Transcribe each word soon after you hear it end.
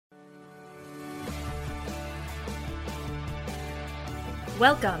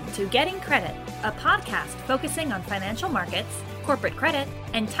Welcome to Getting Credit, a podcast focusing on financial markets, corporate credit,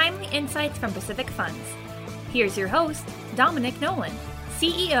 and timely insights from Pacific Funds. Here's your host, Dominic Nolan,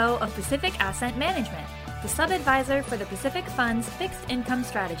 CEO of Pacific Asset Management, the sub-advisor for the Pacific Fund's fixed income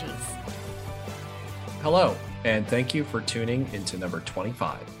strategies. Hello, and thank you for tuning into number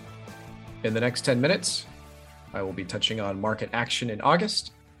 25. In the next 10 minutes, I will be touching on market action in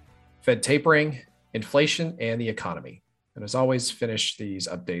August, Fed tapering, inflation, and the economy. And as always, finish these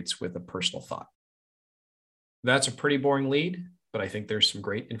updates with a personal thought. That's a pretty boring lead, but I think there's some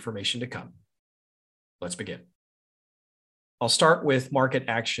great information to come. Let's begin. I'll start with market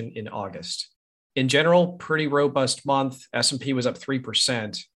action in August. In general, pretty robust month. S&P was up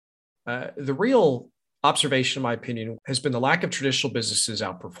 3%. The real observation, in my opinion, has been the lack of traditional businesses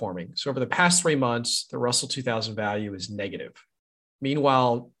outperforming. So over the past 3 months, the Russell 2000 value is negative.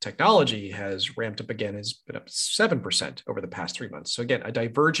 Meanwhile, technology has ramped up again, has been up 7% over the past 3 months. So again, a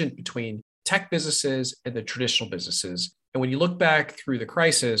divergent between tech businesses and the traditional businesses. And when you look back through the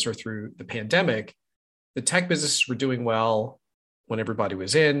crisis or through the pandemic, the tech businesses were doing well when everybody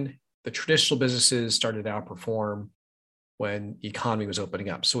was in. The traditional businesses started to outperform when the economy was opening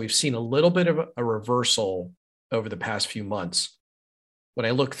up. So we've seen a little bit of a reversal over the past few months. When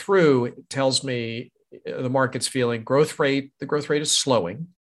I look through, it tells me the market's feeling the growth rate is slowing.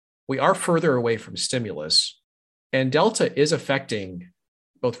 We are further away from stimulus, and Delta is affecting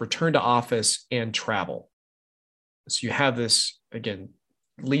both return to office and travel. So you have this, again,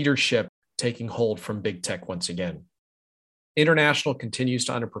 leadership taking hold from big tech once again. International continues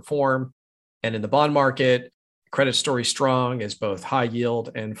to underperform, and in the bond market, credit story strong as both high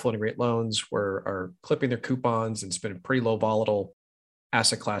yield and floating rate loans are clipping their coupons, and it's been a pretty low volatile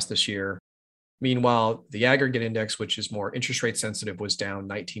asset class this year. Meanwhile, the aggregate index, which is more interest rate sensitive, was down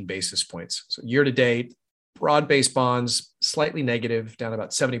 19 basis points. So year to date, broad-based bonds slightly negative, down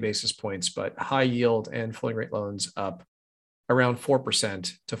about 70 basis points, but high yield and floating rate loans up around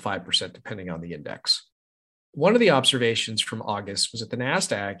 4% to 5%, depending on the index. One of the observations from August was that the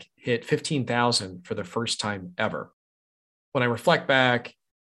NASDAQ hit 15,000 for the first time ever. When I reflect back,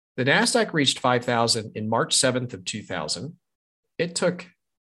 the NASDAQ reached 5,000 in March 7th of 2000. It took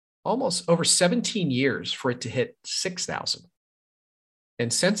almost over 17 years for it to hit 6,000.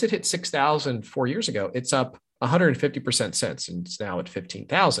 And since it hit 6,000 4 years ago, it's up 150% since, and it's now at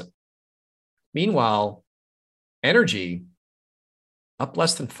 15,000. Meanwhile, energy up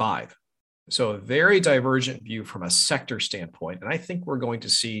less than 5. So a very divergent view from a sector standpoint. And I think we're going to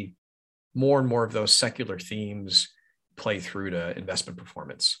see more and more of those secular themes play through to investment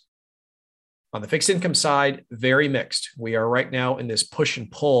performance. On the fixed income side, very mixed. We are right now in this push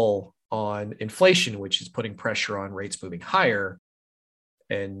and pull on inflation, which is putting pressure on rates moving higher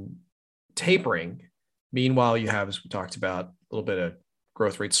and tapering. Meanwhile, you have, as we talked about, a little bit of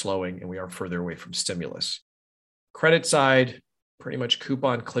growth rate slowing, and we are further away from stimulus. Credit side, pretty much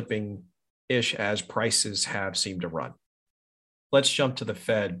coupon clipping-ish as prices have seemed to run. Let's jump to the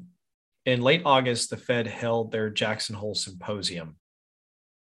Fed. In late August, the Fed held their Jackson Hole Symposium.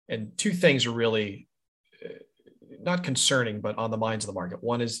 And two things are really not concerning, but on the minds of the market.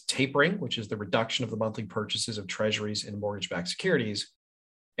 One is tapering, which is the reduction of the monthly purchases of treasuries and mortgage-backed securities.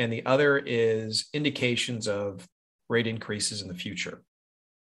 And the other is indications of rate increases in the future.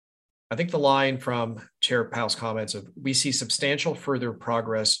 I think the line from Chair Powell's comments of, we see substantial further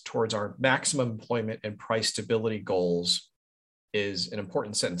progress towards our maximum employment and price stability goals is an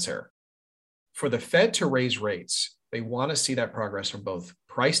important sentence here. For the Fed to raise rates, they want to see that progress from both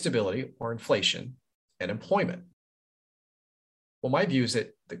price stability or inflation and employment. Well, my view is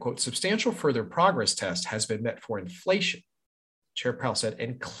that the quote, substantial further progress test has been met for inflation, Chair Powell said,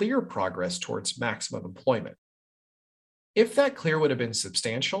 and clear progress towards maximum employment. If that clear would have been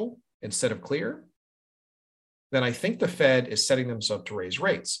substantial instead of clear, then I think the Fed is setting themselves up to raise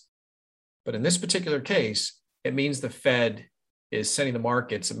rates. But in this particular case, it means the Fed is sending the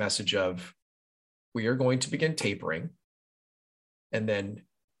markets a message of, we are going to begin tapering, and then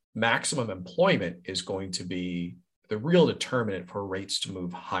maximum employment is going to be the real determinant for rates to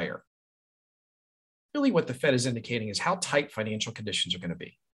move higher. Really what the Fed is indicating is how tight financial conditions are going to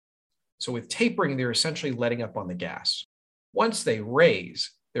be. So with tapering, they're essentially letting up on the gas. Once they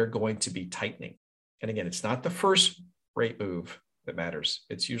raise, they're going to be tightening. And again, it's not the first rate move that matters.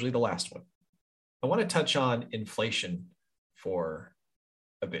 It's usually the last one. I want to touch on inflation for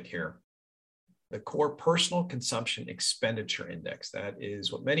a bit here. The core personal consumption expenditure index, that is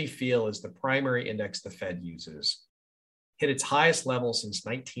what many feel is the primary index the Fed uses, hit its highest level since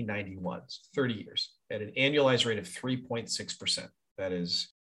 1991, 30 years, at an annualized rate of 3.6%. That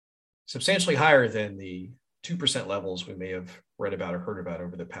is substantially higher than the 2% levels we may have read about or heard about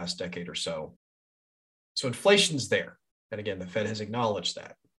over the past decade or so. So inflation's there. And again, the Fed has acknowledged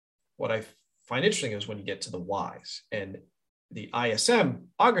that. What I find interesting is when you get to the whys. And the ISM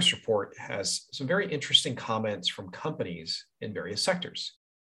August report has some very interesting comments from companies in various sectors.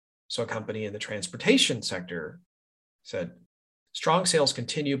 So a company in the transportation sector said, strong sales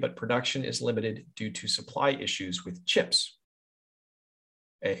continue, but production is limited due to supply issues with chips.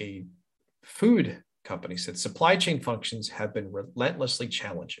 A food company said, supply chain functions have been relentlessly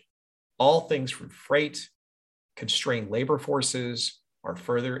challenging. All things from freight, constrained labor forces are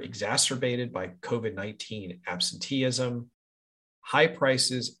further exacerbated by COVID-19 absenteeism. High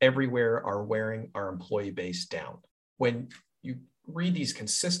prices everywhere are wearing our employee base down. When you read these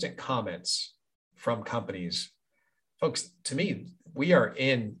consistent comments from companies, folks, to me, we are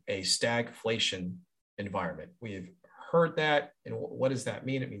in a stagflation environment. We've heard that. And what does that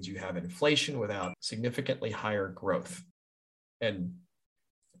mean? It means you have inflation without significantly higher growth. And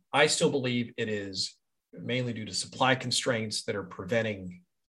I still believe it is mainly due to supply constraints that are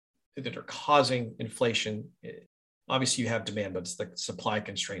causing inflation. Obviously, you have demand, but it's the supply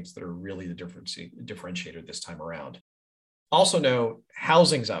constraints that are really the differentiator this time around. Also know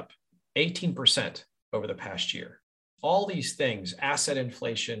housing's up 18% over the past year. All these things, asset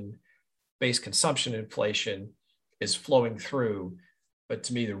inflation, base consumption inflation, is flowing through. But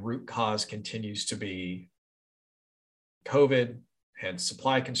to me, the root cause continues to be COVID and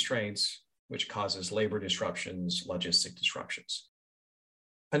supply constraints, which causes labor disruptions, logistic disruptions.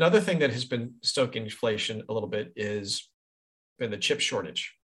 Another thing that has been stoking inflation a little bit is been the chip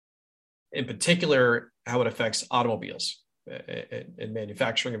shortage. In particular, how it affects automobiles and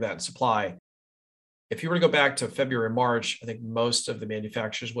manufacturing of that and supply. If you were to go back to February, March, I think most of the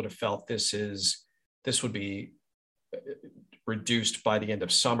manufacturers would have felt this would be reduced by the end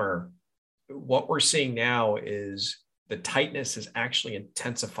of summer. What we're seeing now is the tightness is actually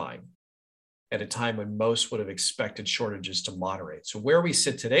intensifying at a time when most would have expected shortages to moderate. So where we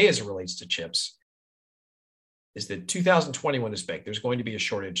sit today as it relates to chips is that 2021 is big. There's going to be a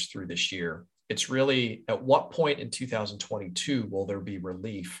shortage through this year. It's really at what point in 2022 will there be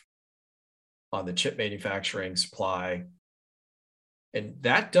relief on the chip manufacturing supply? And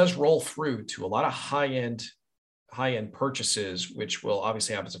that does roll through to a lot of high-end purchases, which will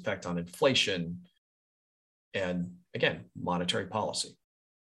obviously have its effect on inflation and, again, monetary policy.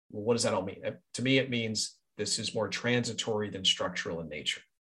 Well, what does that all mean? To me, it means this is more transitory than structural in nature.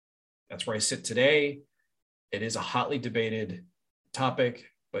 That's where I sit today. It is a hotly debated topic,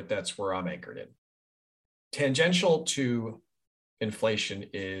 but that's where I'm anchored in. Tangential to inflation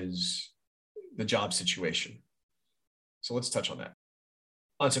is the job situation. So let's touch on that.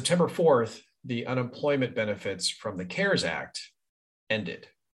 On September 4th, the unemployment benefits from the CARES Act ended.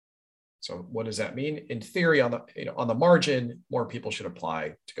 So what does that mean? In theory, on the margin, more people should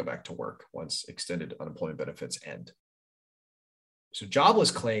apply to go back to work once extended unemployment benefits end. So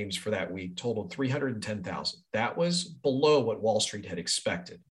jobless claims for that week totaled 310,000. That was below what Wall Street had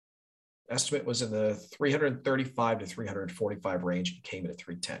expected. Estimate was in the 335 to 345 range. It came in at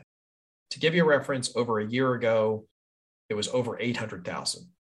 310. To give you a reference, over a year ago, it was over 800,000.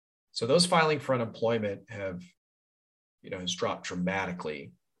 So those filing for unemployment has dropped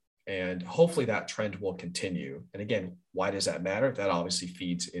dramatically. And hopefully that trend will continue. And again, why does that matter? That obviously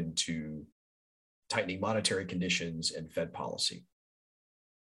feeds into tightening monetary conditions and Fed policy.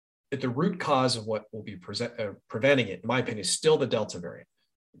 But the root cause of what will be preventing it, in my opinion, is still the Delta variant.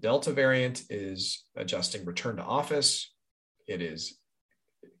 The Delta variant is adjusting return to office. It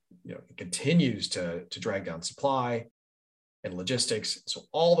continues to drag down supply and logistics. So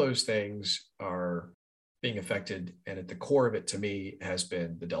all those things are being affected. And at the core of it, to me, has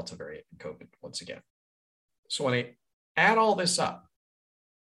been the Delta variant and COVID once again. So when I add all this up,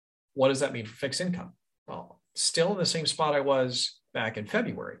 what does that mean for fixed income? Well, still in the same spot I was back in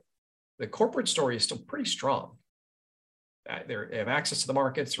February. The corporate story is still pretty strong. They have access to the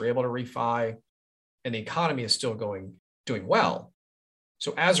markets, they're able to refi, and the economy is still doing well.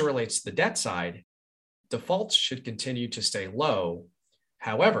 So as it relates to the debt side, defaults should continue to stay low.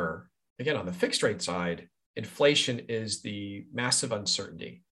 However, again, on the fixed rate side, inflation is the massive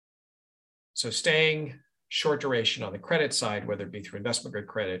uncertainty. So staying short duration on the credit side, whether it be through investment grade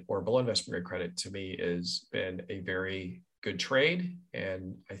credit or below investment grade credit, to me has been a very good trade.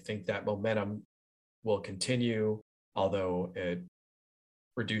 And I think that momentum will continue, although at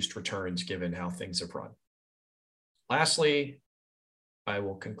reduced returns given how things have run. Lastly, I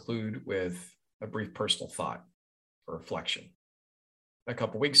will conclude with a brief personal thought or reflection. A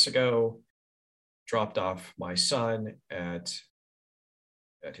couple of weeks ago, dropped off my son at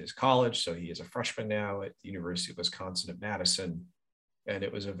at his college. So he is a freshman now at the University of Wisconsin at Madison. And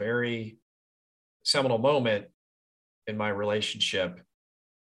it was a very seminal moment in my relationship.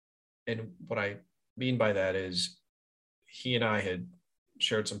 And what I mean by that is he and I had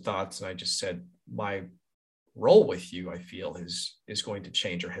shared some thoughts, and I just said, my role with you, I feel, is going to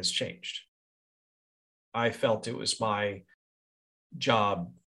change or has changed. I felt it was my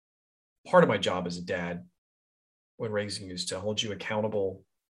job, part of my job as a dad when raising you, is to hold you accountable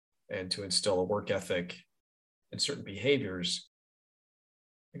and to instill a work ethic and certain behaviors.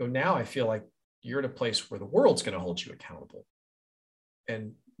 I go, now I feel like you're at a place where the world's going to hold you accountable.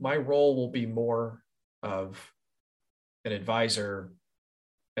 And my role will be more of an advisor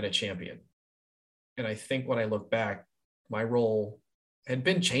and a champion. And I think when I look back, my role had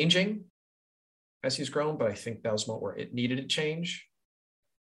been changing as he's grown, but I think that was a moment where it needed to change.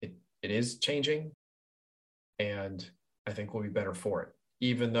 It is changing. And I think we'll be better for it.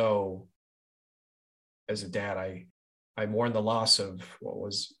 Even though as a dad, I mourn the loss of what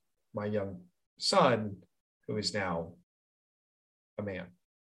was my young son, who is now a man.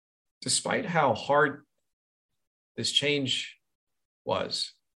 Despite how hard this change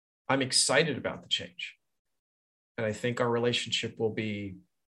was, I'm excited about the change. And I think our relationship will be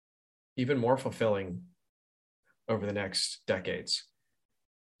even more fulfilling over the next decades.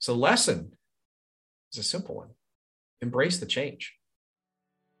 So the lesson is a simple one. Embrace the change.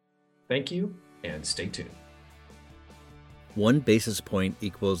 Thank you, and stay tuned. 1 basis point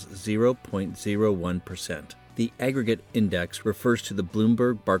equals 0.01%. The aggregate index refers to the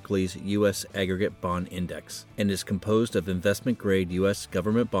Bloomberg Barclays U.S. Aggregate Bond Index and is composed of investment-grade U.S.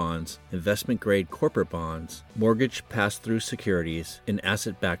 government bonds, investment-grade corporate bonds, mortgage pass-through securities, and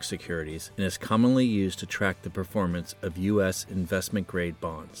asset-backed securities, and is commonly used to track the performance of U.S. investment-grade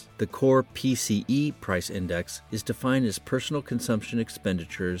bonds. The core PCE price index is defined as personal consumption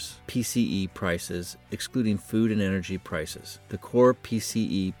expenditures, PCE prices, excluding food and energy prices. The core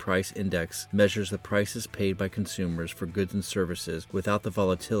PCE price index measures the prices paid by consumers for goods and services without the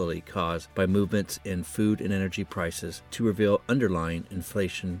volatility caused by movements in food and energy prices to reveal underlying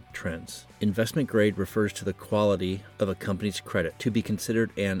inflation trends. Investment grade refers to the quality of a company's credit. To be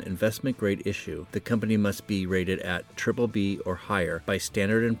considered an investment grade issue, the company must be rated at BBB or higher by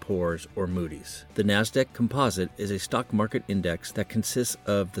Standard & Poor's or Moody's. The Nasdaq Composite is a stock market index that consists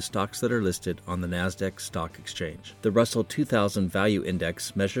of the stocks that are listed on the Nasdaq Stock Exchange. The Russell 2000 Value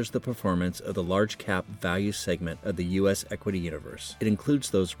Index measures the performance of the large cap value segment of the U.S. equity universe. It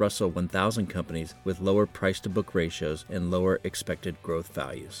includes those Russell 1000 companies with lower price-to-book ratios and lower expected growth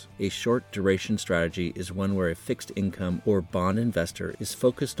values. A short duration strategy is one where a fixed income or bond investor is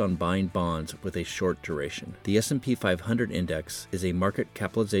focused on buying bonds with a short duration. The S&P 500 index is a market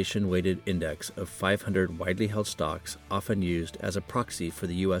capitalization weighted index of 500 widely held stocks, often used as a proxy for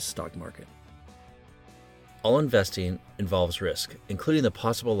the U.S. stock market. All investing involves risk, including the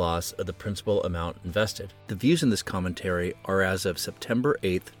possible loss of the principal amount invested. The views in this commentary are as of September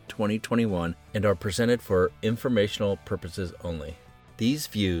 8, 2021, and are presented for informational purposes only. These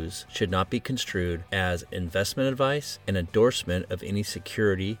views should not be construed as investment advice, an endorsement of any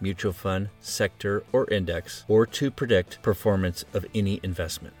security, mutual fund, sector, or index, or to predict performance of any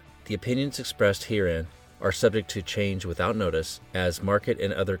investment. The opinions expressed herein are subject to change without notice as market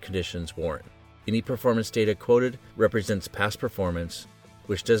and other conditions warrant. Any performance data quoted represents past performance,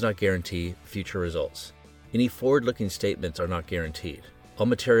 which does not guarantee future results. Any forward-looking statements are not guaranteed. All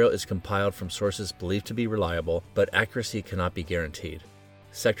material is compiled from sources believed to be reliable, but accuracy cannot be guaranteed.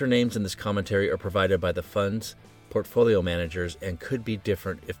 Sector names in this commentary are provided by the fund's portfolio managers and could be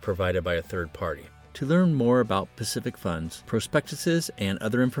different if provided by a third party. To learn more about Pacific Funds, prospectuses and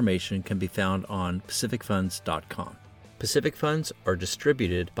other information can be found on pacificfunds.com. Pacific Funds are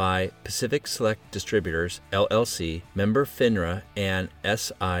distributed by Pacific Select Distributors, LLC, member FINRA, and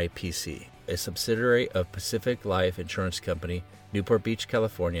SIPC, a subsidiary of Pacific Life Insurance Company, Newport Beach,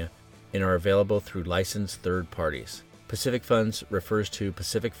 California, and are available through licensed third parties. Pacific Funds refers to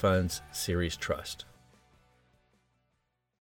Pacific Funds Series Trust.